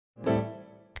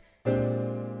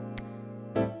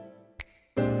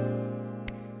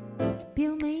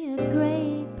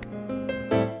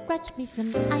fetch me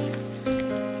some ice.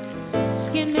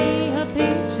 Skin me a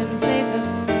peach and save the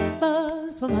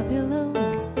fuzz for my pillow.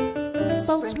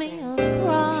 Poach me a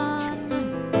prawns,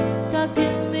 talk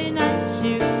to me nice.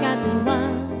 You got to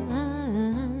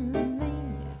wine me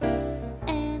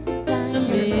and dine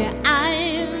me.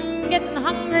 I'm getting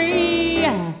hungry.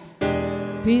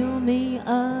 Peel me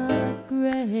a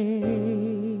grape.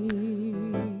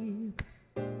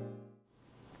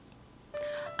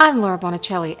 I'm Laura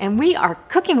Bonicelli, and we are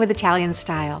cooking with Italian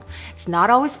style. It's not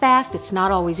always fast, it's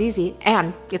not always easy,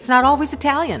 and it's not always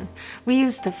Italian. We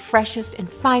use the freshest and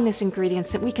finest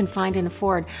ingredients that we can find and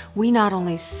afford. We not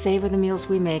only savor the meals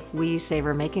we make, we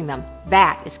savor making them.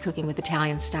 That is cooking with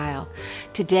Italian style.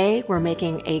 Today, we're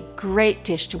making a great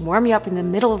dish to warm you up in the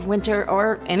middle of winter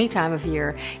or any time of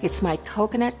year. It's my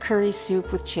coconut curry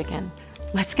soup with chicken.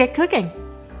 Let's get cooking.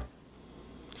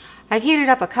 I've heated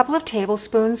up a couple of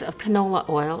tablespoons of canola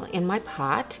oil in my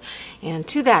pot, and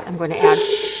to that I'm going to add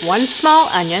 1 small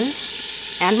onion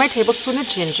and my tablespoon of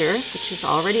ginger, which is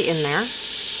already in there,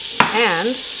 and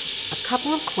a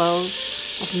couple of cloves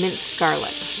of minced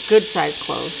scarlet, good sized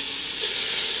cloves.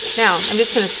 Now I'm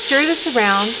just going to stir this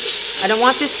around. I don't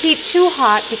want this heat too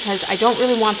hot because I don't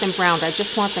really want them browned. I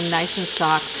just want them nice and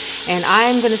soft, and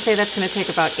I'm going to say that's going to take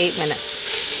about 8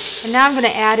 minutes. And now I'm going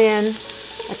to add in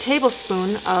a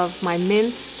tablespoon of my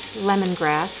minced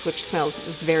lemongrass, which smells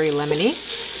very lemony.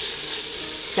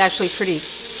 It's actually pretty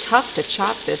tough to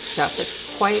chop this stuff.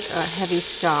 It's quite a heavy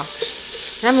stock.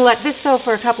 And I'm going to let this go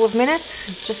for a couple of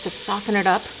minutes just to soften it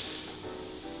up.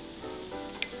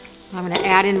 I'm going to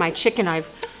add in my chicken. I've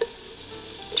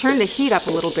turned the heat up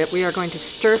a little bit. We are going to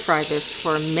stir fry this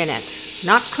for a minute.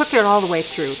 Not cook it all the way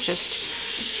through, just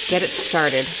get it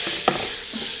started.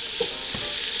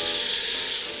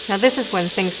 Now this is when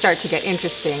things start to get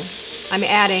interesting. I'm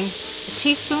adding a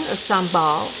teaspoon of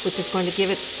sambal, which is going to give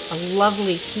it a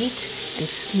lovely heat and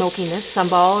smokiness.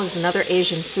 Sambal is another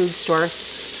Asian food store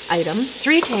item.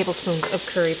 3 tablespoons of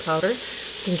curry powder.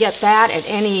 You can get that at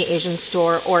any Asian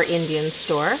store or Indian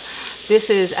store. This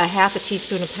is a half a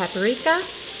teaspoon of paprika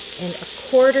and a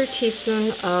 1/4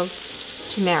 teaspoon of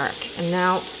turmeric. And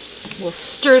now we'll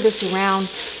stir this around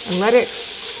and let it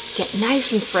get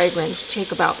nice and fragrant.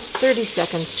 Take about 30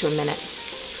 seconds to a minute.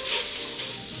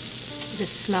 This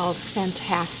smells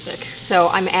fantastic. So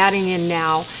I'm adding in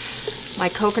now my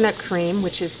coconut cream,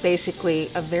 which is basically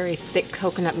a very thick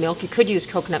coconut milk. You could use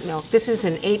coconut milk. This is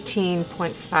an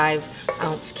 18.5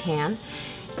 ounce can.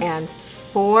 And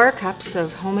 4 cups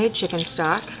of homemade chicken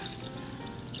stock.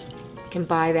 You can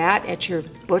buy that at your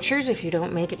butcher's if you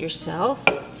don't make it yourself.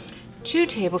 2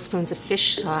 tablespoons of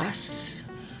fish sauce,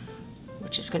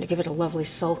 which is going to give it a lovely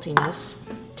saltiness.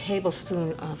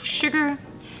 Tablespoon of sugar.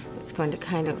 It's going to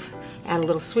kind of add a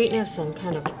little sweetness and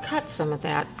kind of cut some of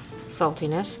that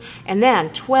saltiness. And then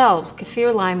 12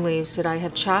 kaffir lime leaves that I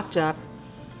have chopped up.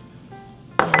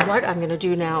 And what I'm going to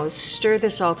do now is stir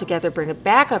this all together, bring it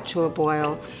back up to a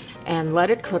boil, and let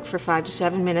it cook for 5 to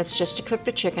 7 minutes just to cook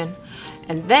the chicken.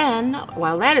 And then,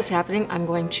 while that is happening, I'm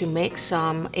going to make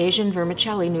some Asian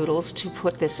vermicelli noodles to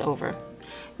put this over.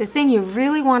 The thing you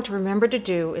really want to remember to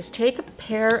do is take a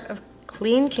pair of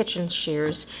clean kitchen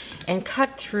shears and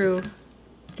cut through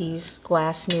these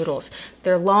glass noodles.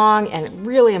 They're long and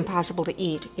really impossible to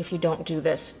eat if you don't do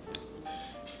this.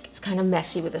 It's kind of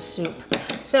messy with a soup.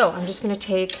 So I'm just going to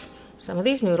take some of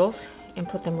these noodles and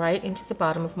put them right into the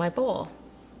bottom of my bowl,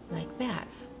 like that.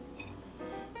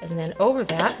 And then over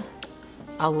that,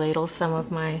 I'll ladle some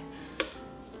of my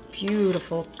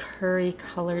beautiful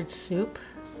curry-colored soup.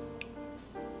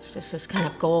 This is kind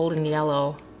of golden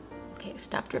yellow. Okay,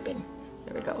 stop dripping.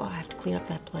 There we go. Oh, I have to clean up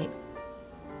that plate.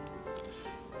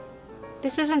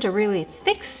 This isn't a really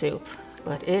thick soup,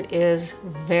 but it is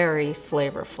very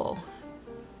flavorful.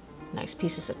 Nice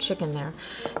pieces of chicken there.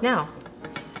 Now,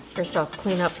 first I'll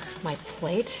clean up my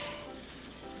plate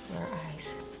where I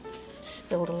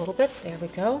spilled a little bit. There we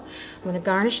go. I'm going to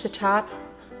garnish the top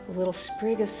with a little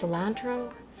sprig of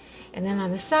cilantro. And then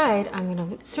on the side, I'm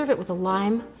going to serve it with a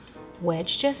lime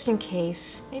wedge, just in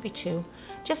case, maybe 2,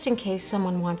 just in case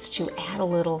someone wants to add a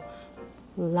little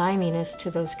liminess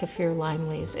to those kaffir lime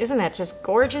leaves. Isn't that just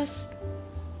gorgeous?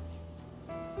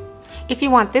 If you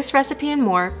want this recipe and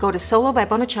more, go to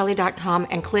solobybonicelli.com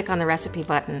and click on the recipe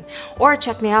button, or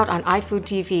check me out on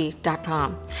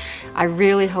ifoodtv.com. I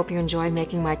really hope you enjoy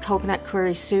making my coconut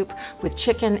curry soup with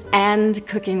chicken and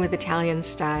cooking with Italian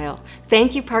style.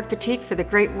 Thank you, Park Boutique, for the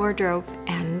great wardrobe,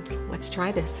 and let's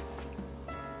try this.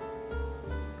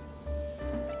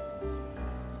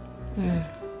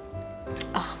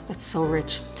 Oh, it's so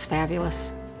rich. It's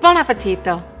fabulous. Buon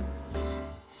appetito!